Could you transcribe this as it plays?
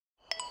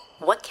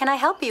What can I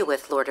help you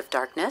with, Lord of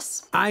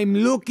Darkness? I'm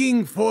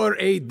looking for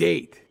a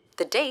date.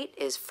 The date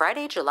is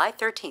Friday, July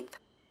 13th.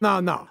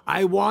 No.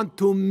 I want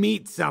to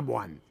meet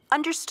someone.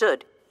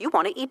 Understood. You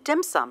want to eat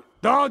dim sum.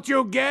 Don't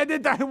you get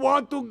it? I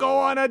want to go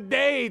on a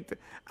date.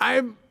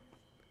 I'm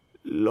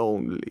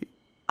lonely.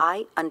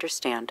 I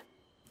understand.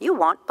 You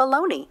want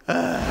bologna.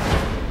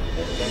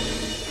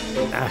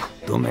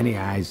 Too many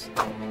eyes.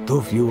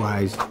 Too few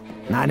eyes.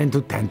 Not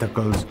into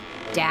tentacles.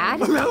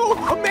 Dad?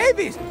 Oh,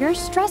 Mavis! You're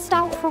stressed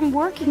out from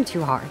working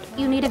too hard.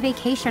 You need a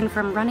vacation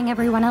from running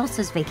everyone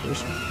else's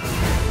vacation.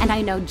 And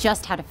I know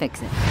just how to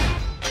fix it.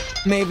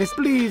 Mavis,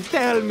 please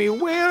tell me,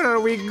 where are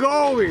we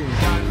going?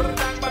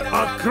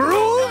 A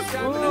cruise?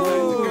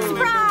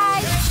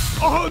 Surprise!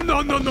 Oh,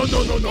 no.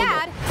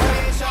 Dad!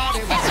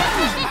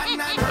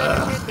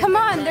 Come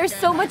on, there's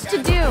so much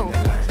to do.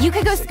 You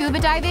could go scuba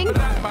diving.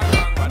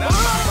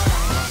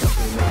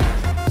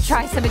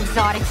 Try some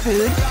exotic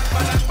food.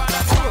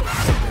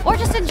 Or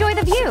just enjoy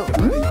the view.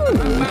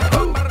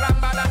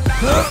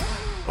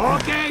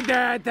 Okay,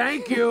 Dad,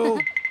 thank you.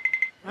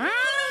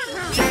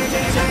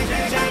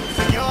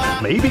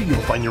 Maybe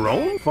you'll find your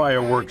own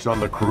fireworks on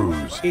the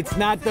cruise. It's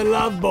not the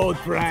Love Boat,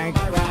 Frank.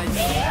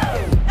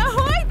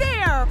 Ahoy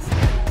there!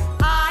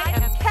 I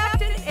am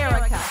Captain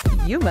Erica.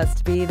 You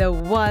must be the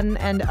one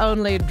and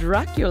only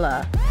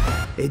Dracula.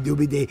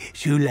 Dubide,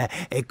 shula,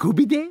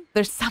 kubide?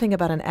 There's something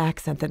about an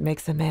accent that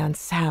makes a man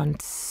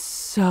sound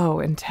so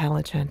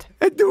intelligent.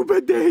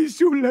 Dubide,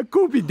 shula,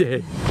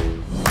 kubide.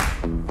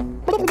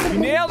 You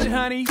nailed it,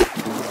 honey.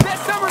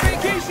 Best summer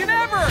vacation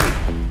ever!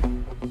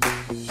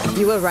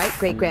 You were right,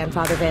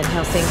 great-grandfather Van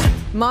Helsing.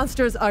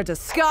 Monsters are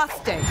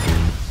disgusting.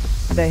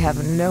 They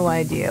have no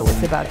idea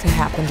what's about to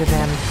happen to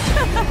them.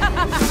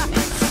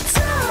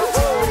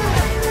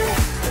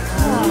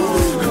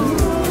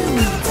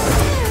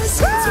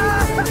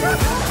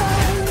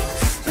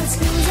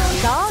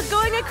 It's all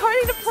going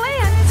according to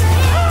plan.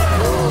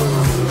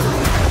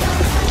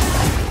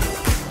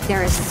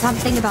 There is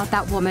something about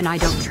that woman I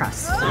don't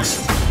trust.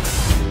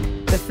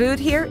 The food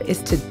here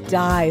is to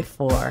die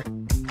for.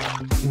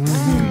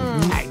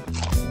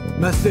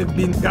 Must have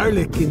been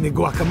garlic in the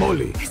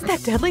guacamole. Isn't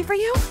that deadly for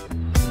you?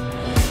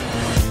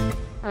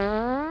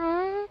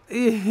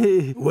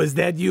 Was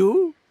that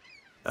you?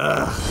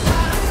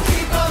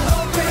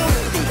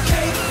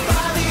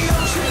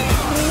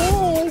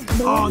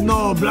 Oh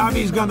no,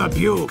 Blobby's gonna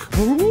puke.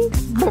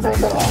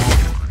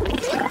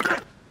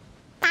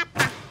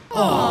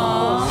 Aww.